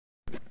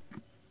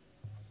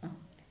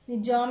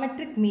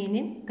Geometric mean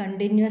in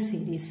continuous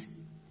series.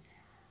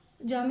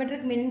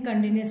 Geometric mean in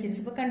continuous series.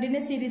 ഇപ്പോൾ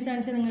continuous series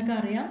ആണെന്ന് നിങ്ങൾക്ക്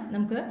അറിയാം,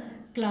 നമുക്ക്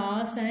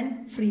ക്ലാസ് ആൻഡ്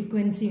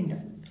ഫ്രീക്വൻസി ഉണ്ട്.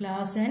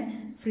 ക്ലാസ് ആൻഡ്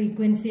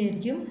ഫ്രീക്വൻസി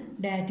ആയിരിക്കും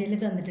ഡാറ്റയിൽ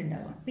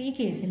തന്നിട്ടുണ്ടാകും. അപ്പോൾ ഈ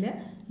കേസിൽ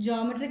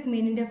ജോമെട്രിക്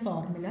മീനിൻ്റെ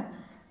ഫോർമുല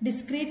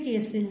ഡിസ്ക്രീറ്റ്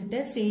കേസിലത്തെ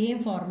സെയിം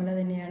ഫോർമുല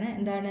തന്നെയാണ്.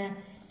 എന്താണ്?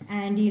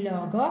 Anti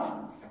log of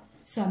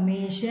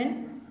summation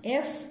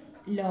F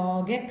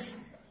log X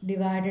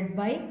divided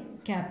by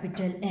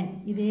capital N.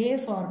 ഇതേ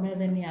ഫോർമുല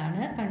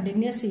തന്നെയാണ്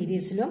കണ്ടിന്യൂസ്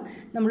സീരീസിലും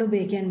നമ്മൾ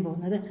ഉപയോഗിക്കാൻ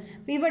പോകുന്നത്.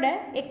 അപ്പോൾ ഇവിടെ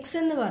എക്സ്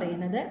എന്ന്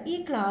പറയുന്നത് ഈ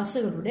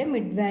ക്ലാസ്സുകളുടെ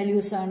മിഡ്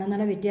വാല്യൂസ്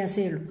ആണെന്നുള്ള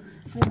വ്യത്യാസമേ ഉള്ളൂ.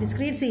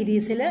 ഡിസ്ക്രീറ്റ്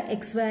സീരീസിൽ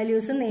എക്സ്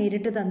വാല്യൂസ്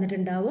നേരിട്ട്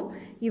തന്നിട്ടുണ്ടാവും.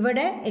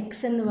 ഇവിടെ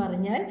എക്സ് എന്ന്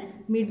പറഞ്ഞാൽ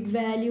mid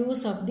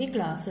values of the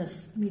classes,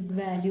 mid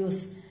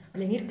values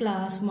അല്ലെങ്കിൽ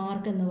ക്ലാസ്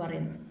മാർക്ക് എന്ന്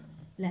പറയുന്നത്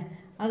അല്ലേ,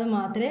 അത്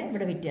മാത്രമേ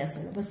ഇവിടെ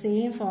വ്യത്യാസമുള്ളൂ. അപ്പോൾ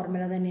സെയിം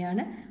ഫോർമുല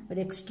തന്നെയാണ്, ഒരു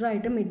എക്സ്ട്രാ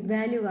ആയിട്ട് മിഡ്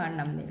വാല്യൂ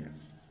കാണണം എന്നേ ഉള്ളൂ.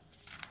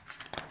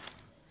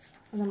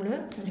 നമ്മൾ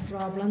ഒരു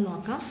പ്രോബ്ലം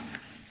നോക്കാം.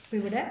 അപ്പോൾ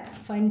ഇവിടെ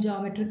find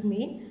geometric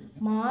mean,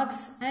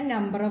 marks and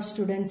number of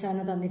students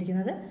ആണ്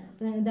തന്നിരിക്കുന്നത്.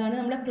 ഇതാണ്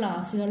നമ്മുടെ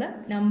ക്ലാസ്സുകൾ.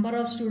 നമ്പർ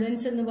ഓഫ്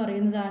സ്റ്റുഡൻസ് എന്ന്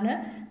പറയുന്നതാണ്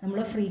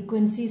നമ്മുടെ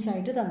ഫ്രീക്വൻസീസ്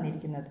ആയിട്ട്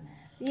തന്നിരിക്കുന്നത്.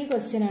 ഈ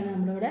ക്വസ്റ്റ്യൻ ആണ്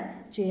നമ്മളിവിടെ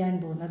ചെയ്യാൻ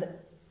പോകുന്നത്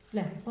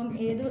അല്ലേ. അപ്പം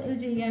ഏത് ഇത്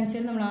ചെയ്യാന്ന്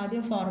വെച്ചാൽ നമ്മൾ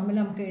ആദ്യം ഫോർമുല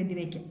നമുക്ക് എഴുതി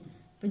വയ്ക്കാം.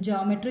 അപ്പോൾ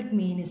geometric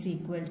mean is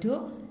equal to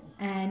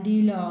anti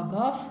log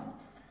of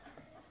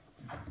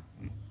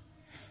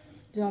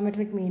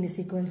geometric mean is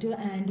equal to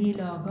anti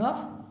log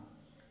of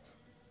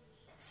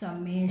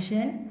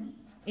summation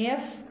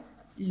f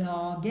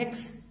log x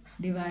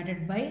divided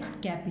by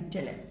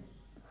capital N.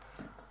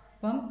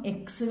 അപ്പം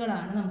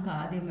എക്സുകളാണ് നമുക്ക്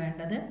ആദ്യം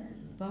വേണ്ടത്.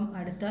 അപ്പം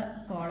അടുത്ത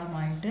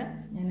കോളമായിട്ട്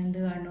ഞാൻ എന്ത്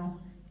കാണുന്നു?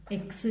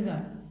 എക്സ്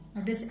കാണും.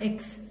 What is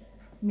X?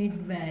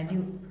 Mid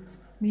value.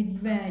 Mid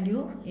value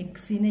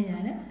എക്സിനെ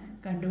ഞാൻ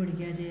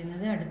കണ്ടുപിടിക്കുക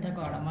ചെയ്യുന്നത് അടുത്ത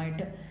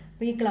കോളമായിട്ട്.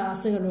 അപ്പോൾ ഈ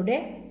ക്ലാസ്സുകളുടെ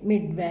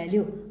mid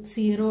value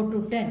 0 to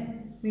 10,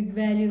 mid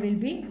value will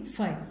be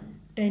 5,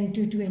 10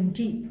 to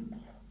 20,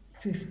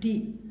 50,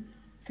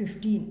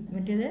 15,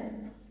 മറ്റേത്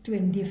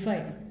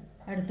 25,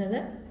 അടുത്തത്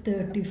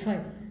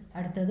 35,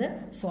 അടുത്തത്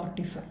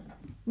 45.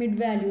 മിഡ്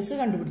വാല്യൂസ്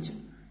കണ്ടുപിടിച്ചു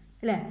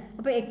അല്ലേ.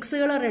 അപ്പോൾ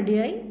എക്സുകൾ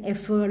റെഡിയായി,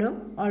 എഫുകളും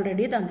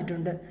ഓൾറെഡി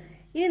തന്നിട്ടുണ്ട്.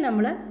 ഇനി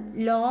നമ്മൾ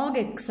ലോഗ്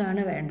എക്സ്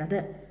ആണ് വേണ്ടത്.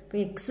 അപ്പോൾ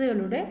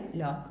എക്സുകളുടെ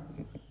ലോഗ്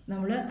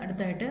നമ്മൾ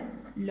അടുത്തായിട്ട്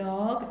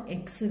ലോഗ്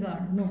എക്സ്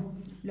കാണുന്നു.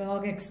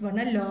 ലോഗ് എക്സ്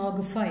പറഞ്ഞാൽ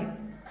ലോഗ് 5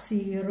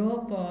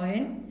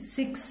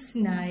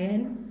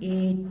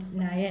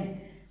 0.6989.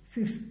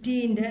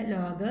 15ൻ്റെ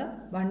ലോഗ്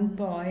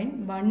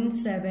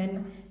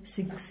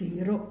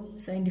 1.1760.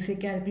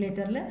 സയൻറ്റിഫിക്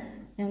കാൽക്കുലേറ്ററിൽ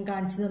ഞാൻ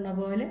കാണിച്ചു തന്ന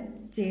പോലെ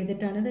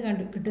ചെയ്തിട്ടാണ് ഇത്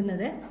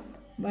കിട്ടുന്നത്.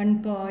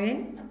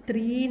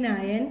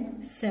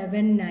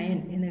 1.3979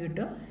 എന്ന്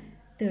കിട്ടും.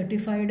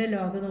 35യുടെ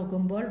ലോഗ്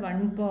നോക്കുമ്പോൾ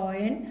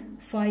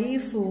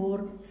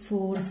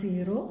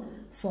 1.5440.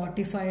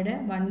 45യുടെ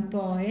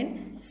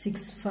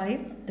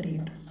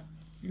 1.653.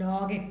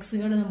 ലോഗ്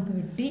എക്സുകൾ നമുക്ക്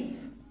കിട്ടി.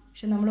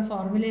 പക്ഷെ നമ്മുടെ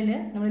ഫോർമുലയിൽ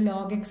നമ്മൾ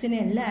ലോഗ് എക്സിനെ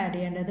അല്ല ആഡ്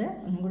ചെയ്യേണ്ടത്.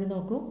 ഒന്നും കൂടി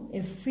നോക്കൂ,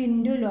 എഫ്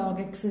ഇൻറ്റു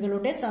ലോഗ്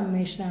എക്സുകളുടെ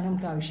സമ്മേഷനാണ്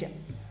നമുക്ക് ആവശ്യം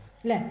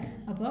അല്ലേ.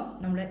 അപ്പോൾ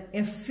നമ്മൾ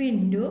എഫ്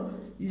ഇൻറ്റു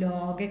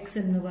ലോഗ് എക്സ്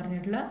എന്ന്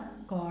പറഞ്ഞിട്ടുള്ള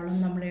കോളം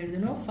നമ്മൾ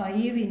എഴുതുന്നു.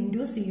 5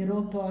 ഇൻറ്റു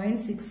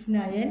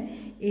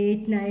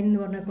 0.6989 എന്ന്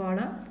പറഞ്ഞ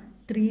കോളം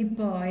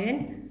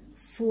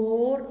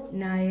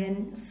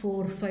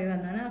 3.4945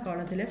 എന്നാണ് ആ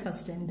കോളത്തിലെ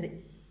ഫസ്റ്റ് എൻട്രി.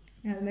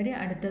 അതുമാതിരി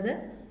അടുത്തത്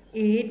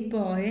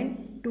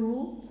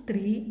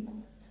 8.23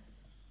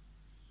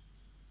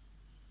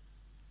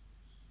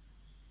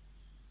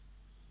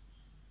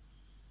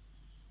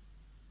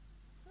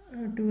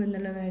 2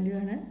 എന്നുള്ള വാല്യൂ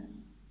ആണ്.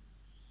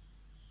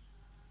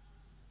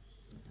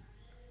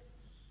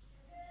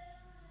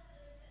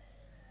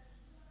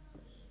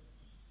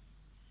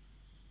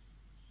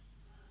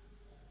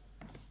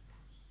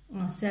 ആ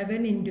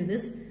 7 ഇൻറ്റു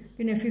ദിസ്.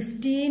 പിന്നെ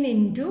 15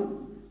 ഇൻറ്റു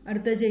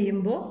അടുത്ത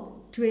ചെയ്യുമ്പോൾ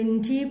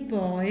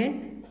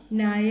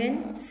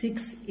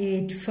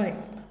 20.9685.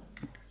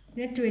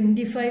 പിന്നെ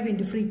 25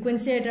 ഇൻറ്റു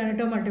ഫ്രീക്വൻസി ആയിട്ടാണ്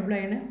കേട്ടോ മൾട്ടിപ്ലൈ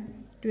ആണ്.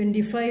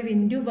 25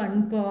 into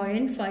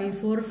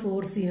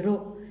 1.5440.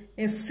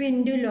 F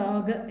into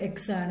log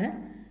X ആണ്.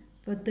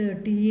 ഇപ്പോൾ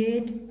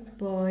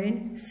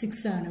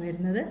 38.6 ആണ്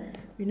വരുന്നത്.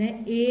 പിന്നെ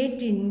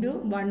 8 ഇൻറ്റു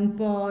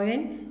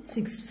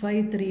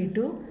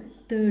 1.6532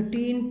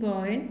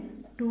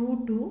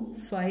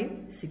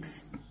 13.2256.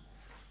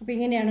 അപ്പോൾ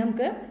ഇങ്ങനെയാണ്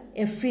നമുക്ക്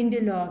എഫ് ഇൻറ്റു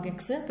ലോഗ്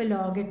എക്സ്. ഇപ്പോൾ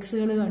ലോഗ്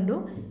എക്സുകൾ കണ്ടു,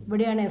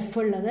 ഇവിടെയാണ് എഫ്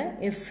ഉള്ളത്.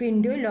 F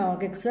into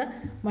log X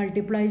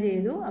multiply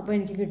ചെയ്തു. അപ്പോൾ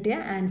എനിക്ക് കിട്ടിയ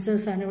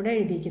ആൻസേഴ്സാണ് ഇവിടെ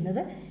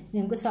എഴുതിയിരിക്കുന്നത്.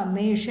 നമുക്ക്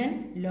summation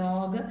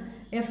log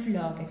F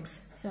log X,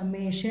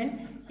 summation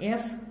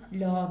F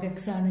log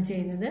X ആണ്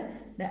ചെയ്യുന്നത്.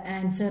 The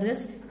answer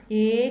is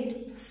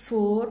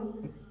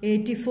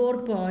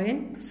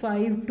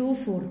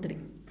 84.5243.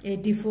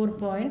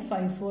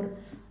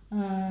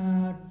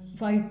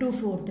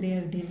 84.5243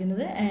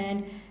 കിട്ടിയിരിക്കുന്നത്.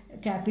 ആൻഡ്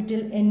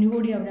ക്യാപിറ്റൽ എൻ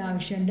കൂടി അവിടെ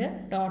ആവശ്യമുണ്ട്.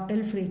 ടോട്ടൽ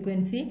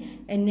ഫ്രീക്വൻസി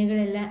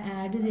എന്നുകളെല്ലാം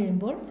ആഡ്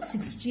ചെയ്യുമ്പോൾ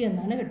 60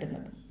 എന്നാണ്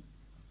കിട്ടുന്നത്.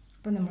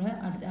 അപ്പോൾ നമ്മൾ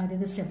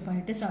ആദ്യത്തെ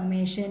സ്റ്റെപ്പായിട്ട്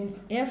summation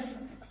F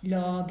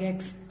log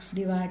X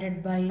divided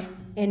by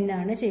N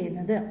ആണ്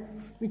ചെയ്യുന്നത്,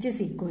 which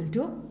is equal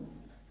to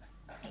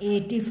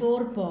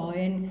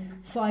 84.5243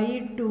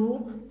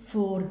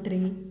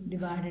 5243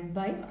 divided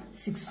by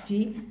 60.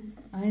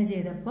 അങ്ങനെ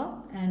ചെയ്തപ്പോൾ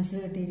ആൻസർ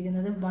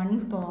കിട്ടിയിരിക്കുന്നത്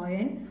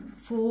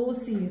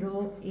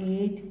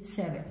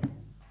 1.4087.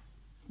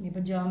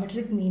 ഇനിയിപ്പോൾ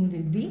ജോമെട്രിക് മീൻ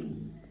വിൽ ബി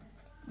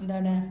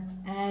എന്താണ്?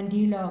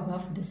 ആൻറ്റിലോഗ്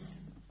ഓഫ് ദിസ്.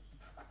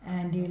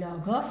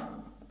 ആൻറ്റിലോഗ് ഓഫ്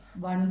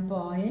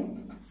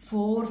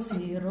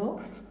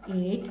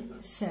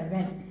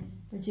 1.4087.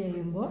 ഇപ്പോൾ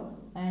ചെയ്യുമ്പോൾ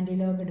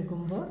ആൻറ്റിലോഗ്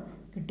എടുക്കുമ്പോൾ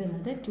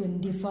കിട്ടുന്നത്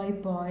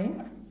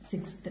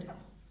 25.63.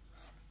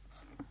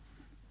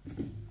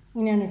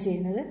 ഇങ്ങനെയാണ്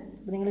ചെയ്യുന്നത്.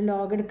 അപ്പോൾ നിങ്ങൾ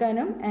ലോഗ്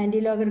എടുക്കാനും ആൻറ്റി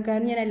ലോഗ്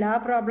എടുക്കാനും ഞാൻ എല്ലാ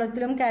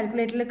പ്രോബ്ലത്തിലും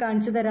കാൽക്കുലേറ്ററിൽ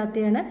കാണിച്ചു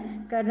തരാത്തതാണ്.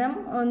 കാരണം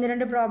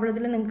 1-2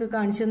 പ്രോബ്ലത്തിൽ നിങ്ങൾക്ക്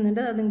കാണിച്ചു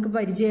തന്നിട്ടുണ്ട്, അത് നിങ്ങൾക്ക്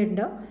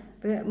പരിചയമുണ്ടോ.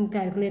 അപ്പോൾ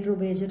കാൽക്കുലേറ്റർ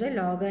ഉപയോഗിച്ചിട്ട്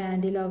ലോഗ്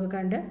ആൻറ്റി ലോഗ്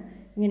കണ്ട്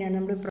ഇങ്ങനെയാണ്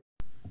നമ്മൾ.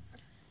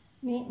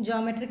 ഇനി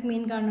ജോമെട്രിക്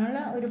മീൻ കാണാനുള്ള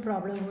ഒരു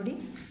പ്രോബ്ലം കൂടി.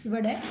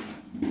 ഇവിടെ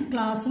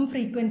ക്ലാസ്സും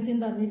ഫ്രീക്വൻസിയും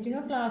തന്നിരിക്കുന്നു.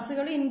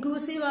 ക്ലാസ്സുകൾ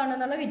ഇൻക്ലൂസീവ്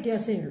ആണെന്നുള്ള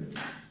വ്യത്യാസമേ ഉള്ളൂ.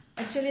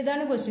 ആക്ച്വലി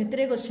ഇതാണ് ക്വസ്റ്റ്യൻ.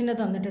 ഇത്രയേ ക്വസ്റ്റ്യനെ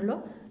തന്നിട്ടുള്ളൂ.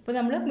 അപ്പോൾ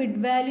നമ്മൾ മിഡ്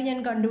വാല്യൂ ഞാൻ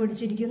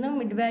കണ്ടുപിടിച്ചിരിക്കുന്നു.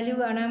 മിഡ് വാല്യൂ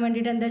കാണാൻ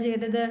വേണ്ടിയിട്ട് എന്താ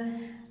ചെയ്തത്?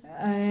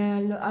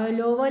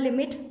 Lower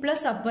limit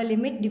plus upper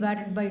limit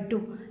divided by 2.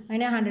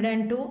 അങ്ങനെ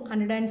 102,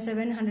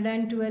 107,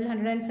 112,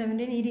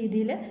 117 ഈ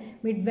രീതിയിൽ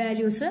മിഡ്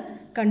വാല്യൂസ്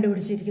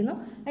കണ്ടുപിടിച്ചിരിക്കുന്നു.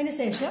 അതിന്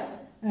ശേഷം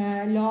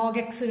ലോഗ്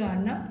എക്സ്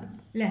കാണണം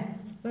അല്ലേ?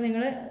 അപ്പോൾ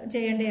നിങ്ങൾ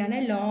ചെയ്യേണ്ടതാണ്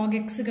ലോഗ്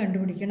എക്സ്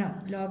കണ്ടുപിടിക്കണം.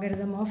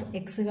 ലോഗരിതം ഓഫ്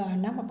എക്സ്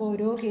കാണണം. അപ്പോൾ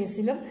ഓരോ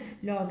കേസിലും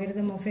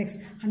ലോഗരിതം ഓഫ് എക്സ്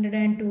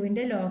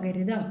 102ൻ്റെ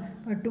ലോഗരിതം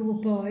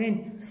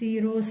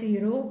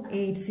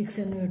 2.0086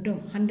 എന്ന് കിട്ടും.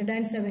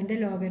 107ൻ്റെ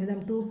ലോഗരിതം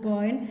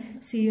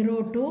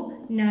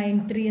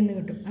 2.0293 എന്ന്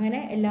കിട്ടും. അങ്ങനെ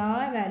എല്ലാ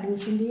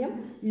വാല്യൂസിൻ്റെയും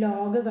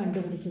ലോഗ്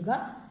കണ്ടുപിടിക്കുക.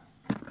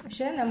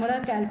 പക്ഷേ നമ്മുടെ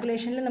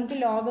കാൽക്കുലേഷനിൽ നമുക്ക്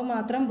ലോഗ്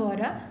മാത്രം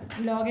പോരാ,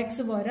 ലോഗ്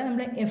എക്സ് പോരാ.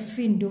 നമ്മൾ എഫ്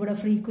ഇൻറ്റു ഇവിടെ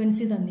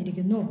ഫ്രീക്വൻസി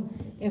തന്നിരിക്കുന്നു,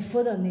 എഫ്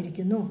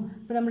തന്നിരിക്കുന്നു.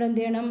 അപ്പോൾ നമ്മൾ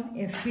എന്ത് ചെയ്യണം?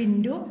 എഫ്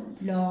ഇൻറ്റു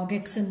ലോഗ്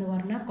എക്സ് എന്ന്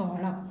പറഞ്ഞ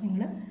കോളം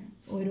നിങ്ങൾ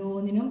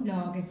ഓരോന്നിനും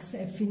log X,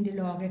 F into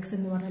log X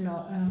എന്ന് പറഞ്ഞ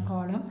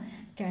കോളം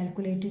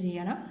കാൽക്കുലേറ്റ്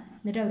ചെയ്യണം.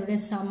 എന്നിട്ട് അവരുടെ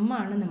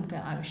സമ്മാണ് നമുക്ക്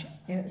ആവശ്യം.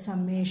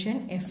 Summation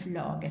F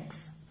log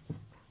X.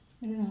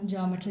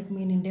 Geometric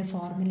മീനിൻ്റെ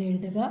ഫോർമുല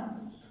എഴുതുക.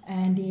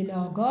 Anti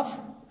log of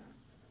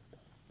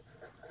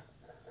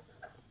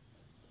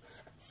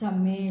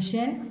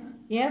summation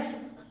f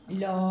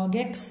log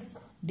x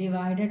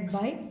divided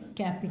by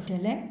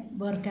capital N,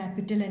 where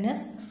capital N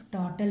is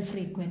total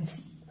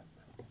frequency.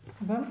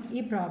 അപ്പം ഈ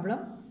പ്രോബ്ലം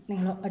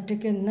നിങ്ങൾ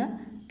ഒറ്റയ്ക്കൊന്ന്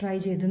ട്രൈ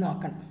ചെയ്ത്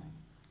നോക്കണം.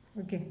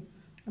 ഓക്കെ,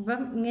 അപ്പം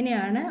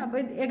ഇങ്ങനെയാണ്. അപ്പോൾ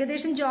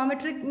ഏകദേശം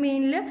ജോമെട്രിക്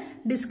മീനിൽ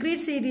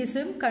ഡിസ്ക്രീറ്റ്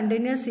സീരീസും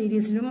കണ്ടിന്യൂസ്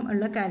സീരീസിലും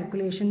ഉള്ള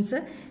കാൽക്കുലേഷൻസ്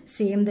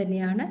സെയിം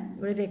തന്നെയാണ്.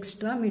 ഇവിടെ ഒരു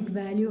എക്സ്ട്രാ മിഡ്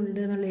വാല്യൂ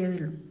ഉണ്ട് എന്നുള്ളതേ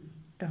ഉള്ളൂ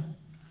കേട്ടോ.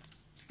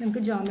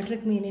 നമുക്ക്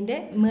ജോമെട്രിക് മീനിൻ്റെ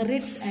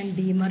മെറിറ്റ്സ് ആൻഡ്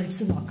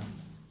ഡിമെറിറ്റ്സ് നോക്കാം.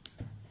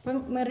 അപ്പം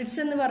മെറിറ്റ്സ്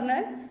എന്ന്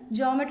പറഞ്ഞാൽ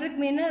ജോമെട്രിക്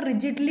മീൻ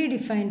റിജിഡ്ലി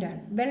ഡിഫൈൻഡ് ആണ്,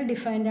 വെൽ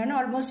ഡിഫൈൻഡ് ആണ്.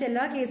 ഓൾമോസ്റ്റ്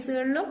എല്ലാ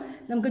കേസുകളിലും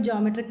നമുക്ക്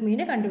ജോമെട്രിക് മീൻ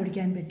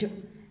കണ്ടുപിടിക്കാൻ പറ്റും.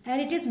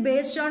 And it is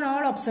based on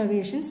all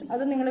observations.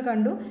 അത് നിങ്ങൾ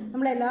കണ്ടു,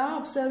 നമ്മൾ എല്ലാ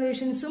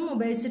ഒബ്സർവേഷൻസും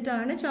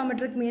ഉപയോഗിച്ചിട്ടാണ്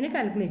ജോമെട്രിക് മീൻ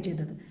കാൽക്കുലേറ്റ്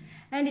ചെയ്തത്.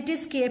 And it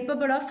is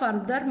capable of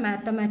further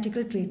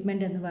mathematical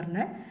treatment എന്ന്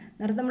പറഞ്ഞാൽ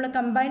നേരത്തെ നമ്മൾ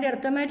കമ്പൈൻഡ്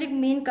അരിത്തമാറ്റിക്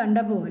മീൻ കണ്ട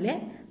പോലെ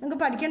നമുക്ക്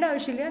പഠിക്കേണ്ട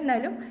ആവശ്യമില്ല.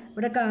 എന്നാലും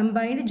ഇവിടെ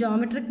കമ്പൈൻഡ്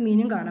ജോമെട്രിക്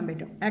മീനും കാണാൻ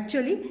പറ്റും.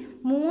 ആക്ച്വലി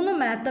 3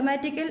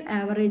 മാത്തമാറ്റിക്കൽ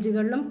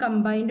ആവറേജുകളിലും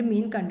കമ്പൈൻഡ്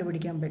മീൻ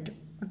കണ്ടുപിടിക്കാൻ പറ്റും.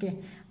 ഓക്കെ,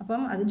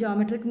 അപ്പം അത്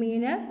ജോമെട്രിക്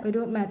മീന് ഒരു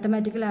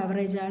മാത്തമാറ്റിക്കൽ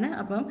ആവറേജ് ആണ്.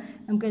 അപ്പം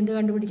നമുക്ക് എന്ത്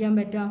കണ്ടുപിടിക്കാൻ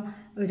പറ്റാം?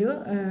 ഒരു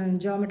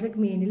ജോമെട്രിക്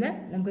മീനിൽ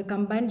നമുക്ക്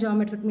കമ്പൈൻഡ്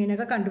ജോമെട്രിക്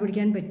മീനൊക്കെ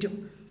കണ്ടുപിടിക്കാൻ പറ്റും.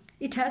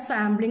 It has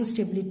sampling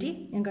stability.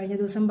 ഞാൻ കഴിഞ്ഞ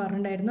ദിവസം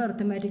പറഞ്ഞിട്ടുണ്ടായിരുന്നു,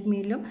 അരിത്തമാറ്റിക്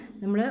മീനിലും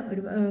നമ്മൾ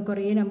ഒരു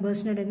കുറേ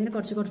നമ്പേഴ്സിൻ്റെ ഇടയിൽ നിന്ന്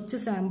കുറച്ച്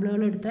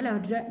സാമ്പിളുകൾ എടുത്താൽ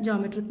അവരുടെ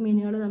ജോമെട്രിക്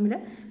മീനുകൾ തമ്മിൽ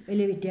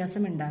വലിയ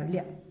വ്യത്യാസം ഉണ്ടാവില്ല.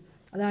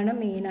 അതാണ്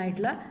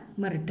മെയിനായിട്ടുള്ള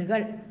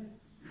മെറിറ്റുകൾ.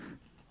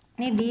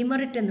 ഇനി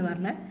ഡിമെറിറ്റ് എന്ന്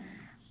പറഞ്ഞാൽ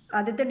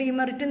ആദ്യത്തെ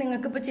ഡിമെറിറ്റ്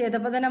നിങ്ങൾക്കിപ്പോൾ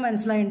ചെയ്തപ്പോൾ തന്നെ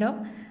മനസ്സിലായിട്ടുണ്ടാവും,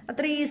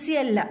 അത്ര ഈസി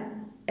അല്ല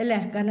അല്ലേ?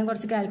 കാരണം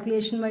കുറച്ച്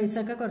കാൽക്കുലേഷൻ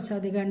വൈസൊക്കെ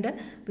കുറച്ചധികം ഉണ്ട്.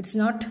 It's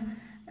not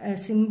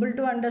simple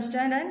to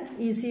understand and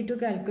easy to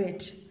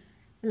calculate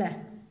അല്ലേ?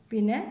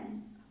 പിന്നെ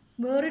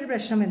വേറൊരു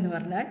പ്രശ്നം എന്ന്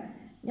പറഞ്ഞാൽ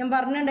ഞാൻ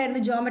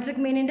പറഞ്ഞിട്ടുണ്ടായിരുന്നു,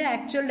 ജോമെട്രിക് മീനിൻ്റെ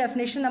ആക്ച്വൽ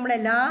ഡെഫിനേഷൻ നമ്മൾ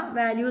എല്ലാ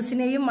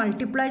വാല്യൂസിനെയും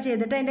മൾട്ടിപ്ലൈ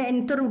ചെയ്തിട്ട് അതിൻ്റെ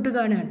nth റൂട്ട്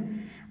കാണുകയാണ്.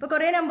 അപ്പോൾ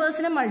കുറേ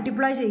നമ്പേഴ്സിനെ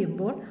മൾട്ടിപ്ലൈ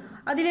ചെയ്യുമ്പോൾ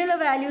അതിലുള്ള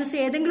വാല്യൂസ്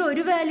ഏതെങ്കിലും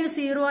ഒരു വാല്യൂ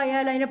 0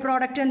 ആയാൽ അതിൻ്റെ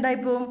പ്രോഡക്റ്റ് എന്തായി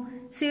പോവും?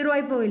 0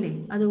 ആയി പോവില്ലേ?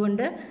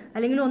 അതുകൊണ്ട്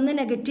അല്ലെങ്കിൽ ഒന്ന്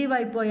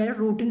നെഗറ്റീവായി പോയാൽ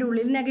റൂട്ടിൻ്റെ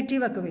ഉള്ളിൽ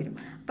നെഗറ്റീവൊക്കെ വരും.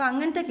 അപ്പോൾ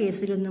അങ്ങനത്തെ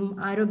കേസിലൊന്നും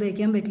ആരും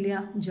ഉപയോഗിക്കാൻ പറ്റില്ല,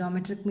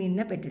 ജോമെട്രിക്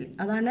മീനിനെ പറ്റില്ല.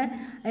 അതാണ്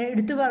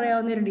എടുത്തു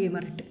പറയാവുന്നൊരു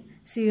ഡിമെറിറ്റ്.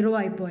 0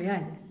 ആയി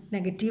പോയാൽ,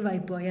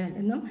 നെഗറ്റീവായി പോയാൽ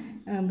എന്നും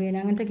പിന്നെ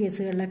അങ്ങനത്തെ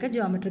കേസുകളിലൊക്കെ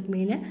ജോമെട്രിക്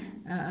മീന്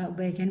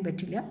ഉപയോഗിക്കാൻ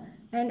പറ്റില്ല.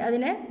 ആൻഡ്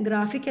അതിനെ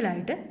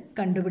ഗ്രാഫിക്കലായിട്ട്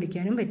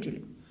കണ്ടുപിടിക്കാനും പറ്റില്ല.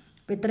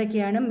 അപ്പോൾ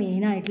ഇത്രയൊക്കെയാണ്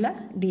മെയിനായിട്ടുള്ള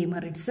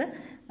ഡിമെറിറ്റ്സ്.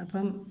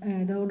 അപ്പം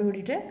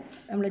ഇതോടുകൂടിയിട്ട്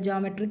നമ്മൾ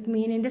ജോമെട്രിക്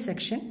മീനിൻ്റെ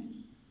സെക്ഷൻ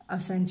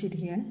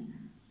അവസാനിച്ചിരിക്കുകയാണ്.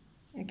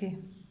 ഓക്കെ.